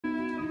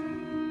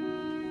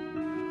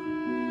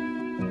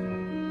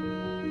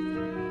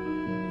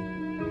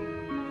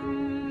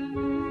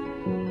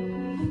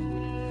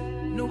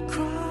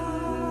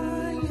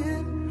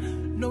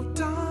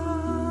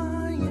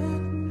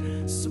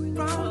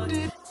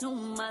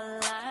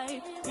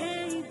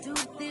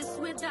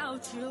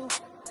without you.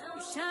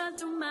 You shine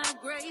through my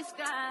gray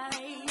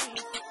skies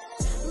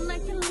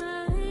like a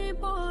light,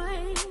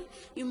 boy.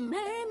 You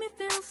made me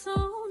feel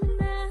so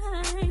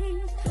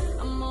nice.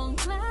 I'm on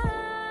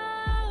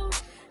cloud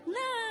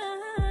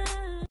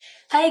nine.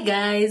 Hi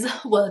guys,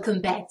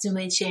 welcome back to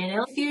my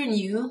channel. If you're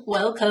new,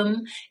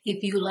 welcome.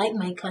 If you like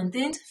my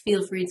content,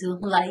 feel free to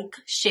like,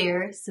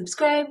 share,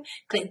 subscribe,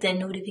 click that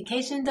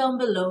notification down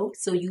below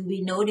so you'll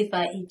be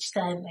notified each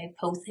time I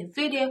post a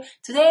video.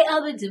 Today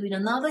I'll be doing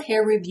another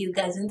hair review,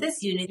 guys. In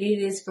this unit,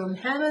 it is from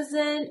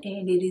Amazon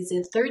and it is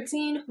a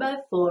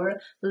 13x4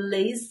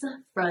 lace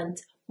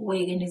front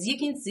wig, and as you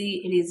can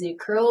see, it is a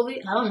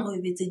curly, I don't know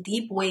if it's a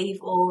deep wave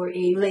or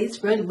a lace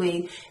front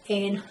wig,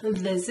 and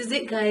this is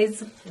it,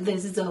 guys.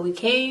 This is how it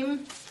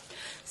came.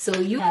 So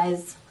you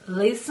has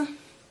lace,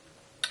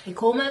 a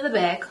comb at the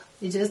back,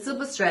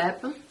 adjustable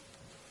strap,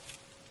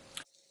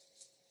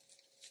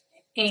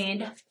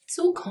 and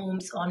two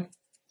combs on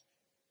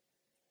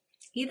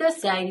either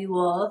side, you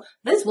all.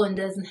 This one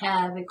doesn't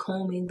have a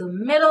comb in the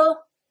middle,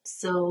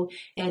 so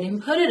I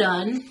didn't put it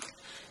on.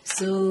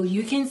 So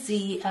you can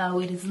see how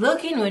it is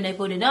looking when I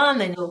put it on.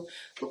 Then we'll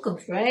go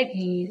right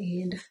in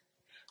and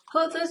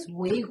put this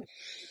wig.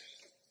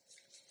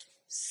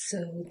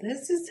 So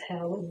this is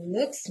how it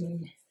looks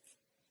when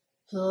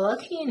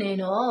plucking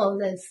and all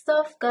that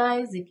stuff,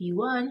 guys, if you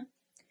want.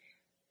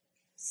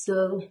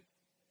 So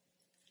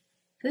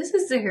this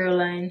is the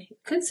hairline.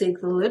 It could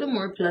take a little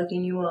more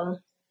plucking, you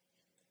all.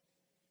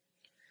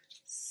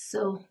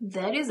 So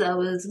that is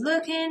how it's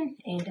looking,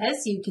 and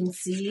as you can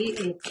see,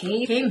 it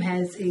came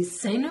as a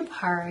center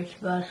part,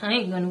 but I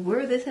ain't gonna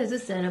wear this as a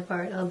center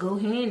part. I'll go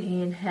ahead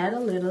and add a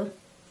little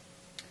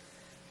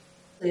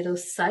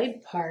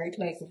side part,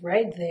 like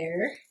right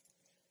there.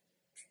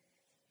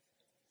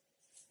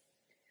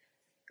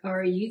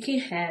 Or you can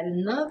add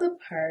another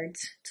part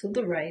to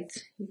the right.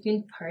 You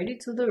can part it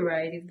to the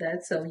right if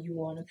that's how you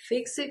want to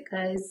fix it,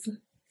 guys.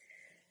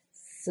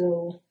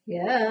 So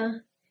yeah.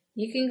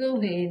 You can go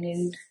ahead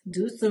and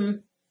do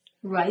some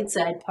right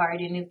side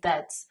parting if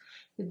that's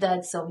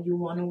how you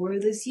want to wear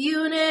this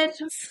unit.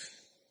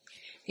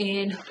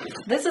 And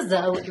this is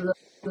how it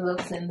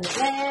looks in the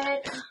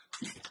back.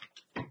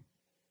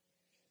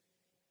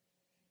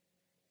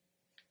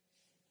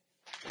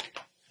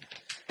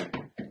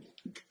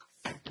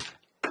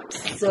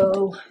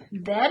 So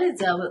that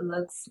is how it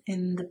looks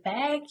in the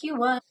back, you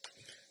want.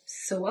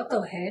 So I'll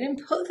go ahead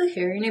and put the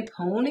hair in a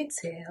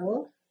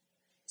ponytail.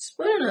 Just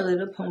put in a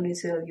little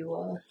ponytail, you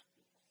all.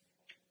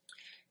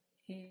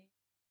 Okay.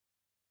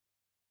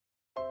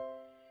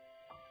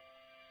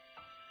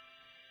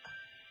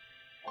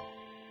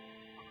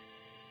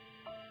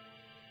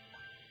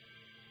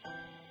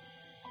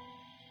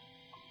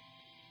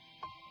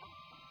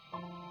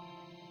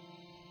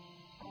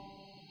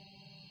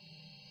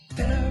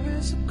 There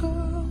is a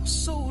girl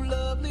so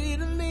lovely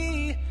to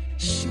me.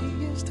 She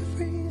is the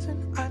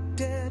reason I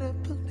dare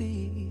to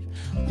believe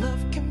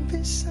love can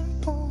be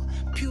simple,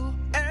 pure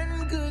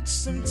and good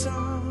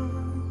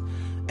sometimes.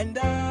 And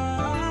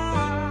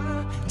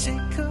I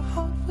take her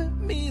heart with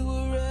me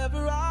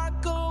wherever I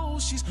go.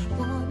 She's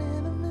 1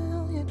 in a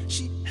million.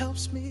 She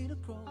helps me to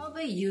grow. I'll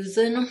be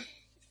using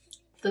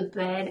the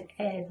bed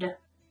head.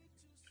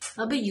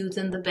 I'll be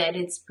using the bed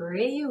head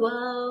spray, you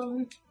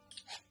all.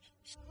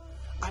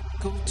 I'd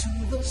go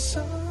to the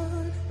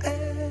sun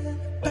and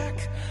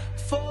back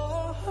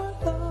for her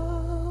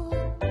love.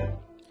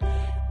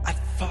 I'd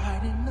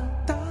fight in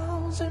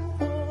 1,000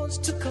 wars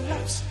to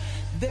collapse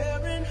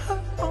there in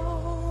her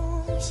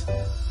arms.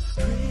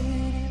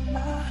 Pretty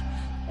my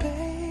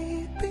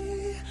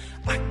baby,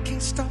 I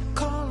can't stop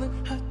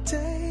calling her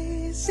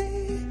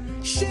Daisy.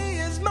 She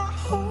is my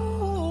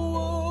whole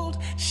world,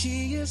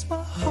 she is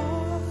my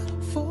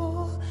heart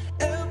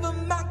forever,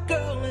 my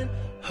girl. In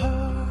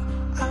her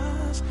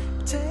eyes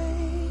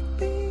take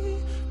me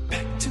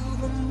back to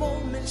the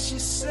moment she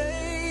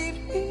saved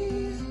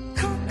me,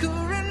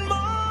 conquering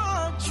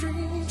my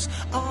dreams,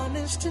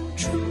 honest and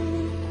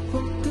true.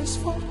 Wrote this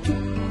for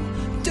you,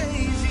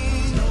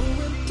 Daisy. No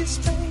empty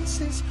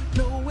spaces,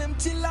 no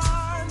empty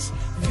lines,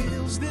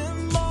 fills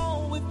them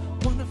all with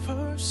one of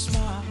her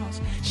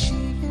smiles.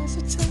 She is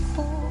a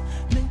temple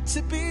meant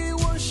to be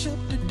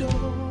worshipped,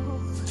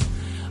 adored,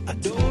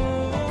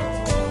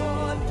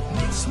 adored.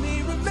 Makes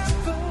me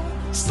remember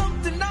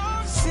something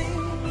I've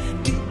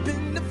seen deep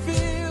in the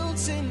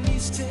fields in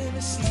East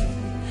Tennessee.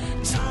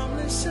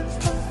 Timeless and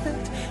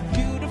perfect,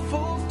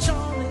 beautiful,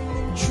 charming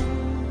and true.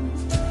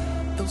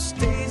 Those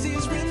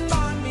daisies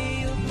remind me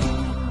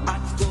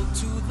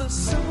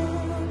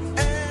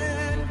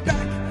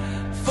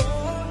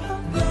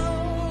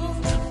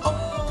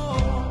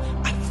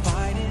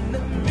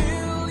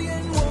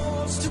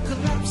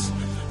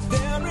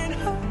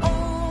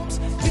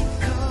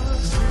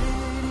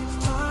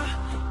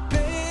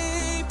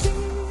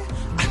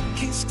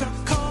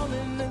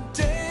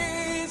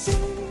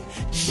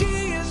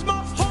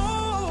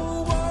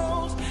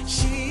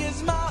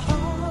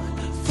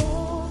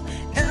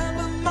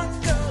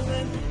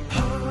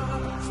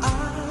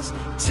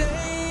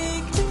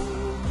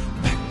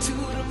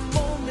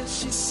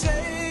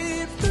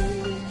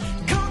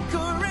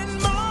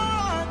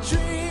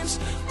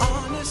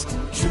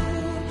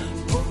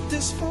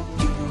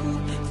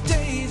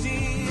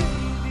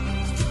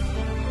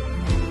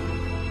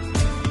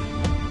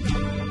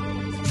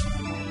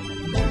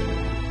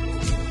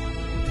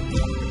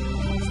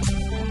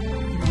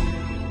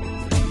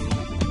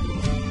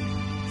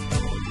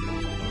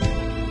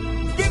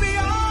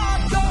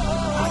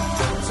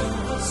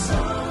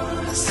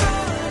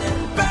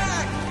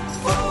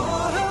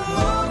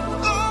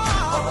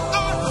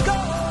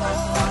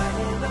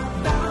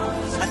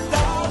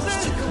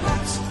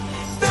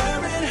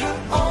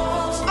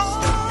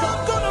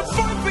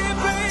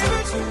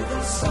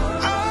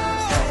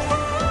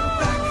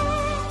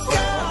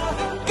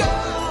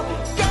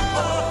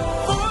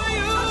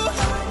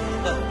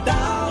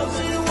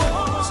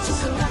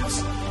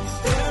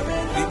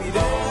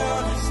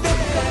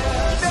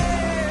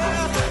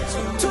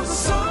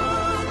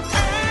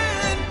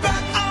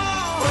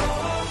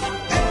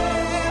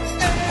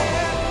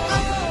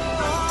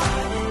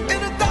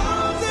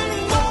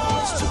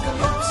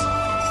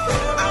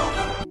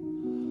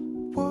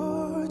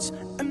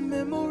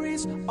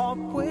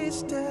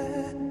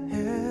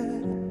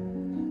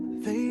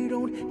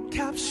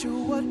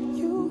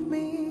you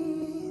mean.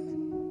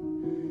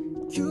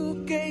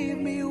 You gave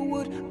me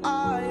what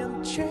I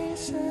am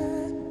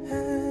chasing.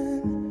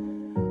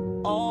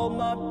 All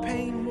my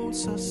pain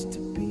wants us to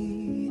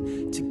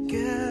be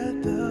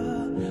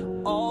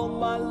together. All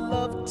my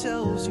love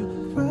tells you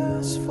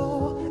rest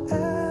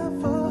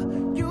forever.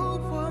 You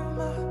were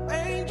my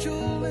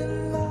angel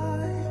in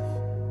life.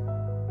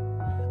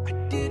 I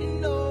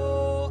didn't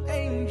know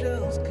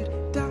angels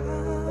could die.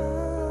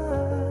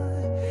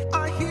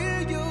 I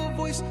hear your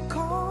voice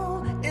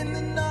call in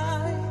the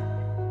night.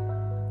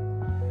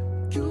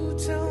 You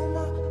tell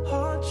my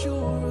heart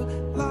you're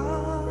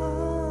alive.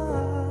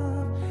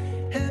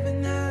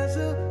 Heaven has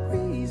a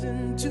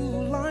reason to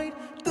light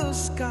the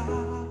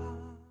sky.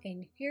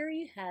 And here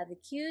you have the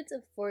cute,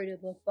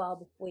 affordable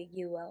bob wig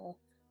UL.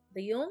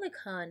 The only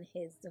con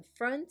is the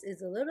front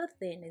is a little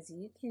thin, as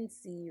you can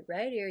see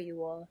right here,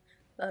 you all.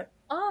 But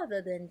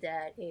other than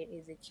that, it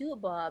is a cute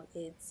bob.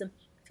 It's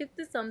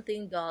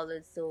 $50-something,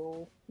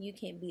 so you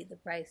can't beat the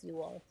price, you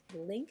all. The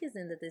link is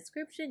in the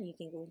description. You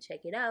can go and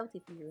check it out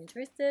if you're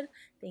interested.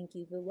 Thank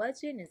you for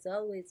watching. As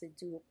always, I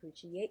do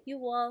appreciate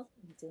you all.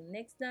 Until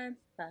next time,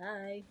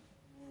 bye.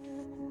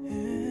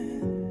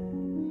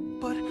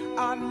 But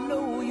I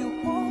know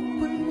you want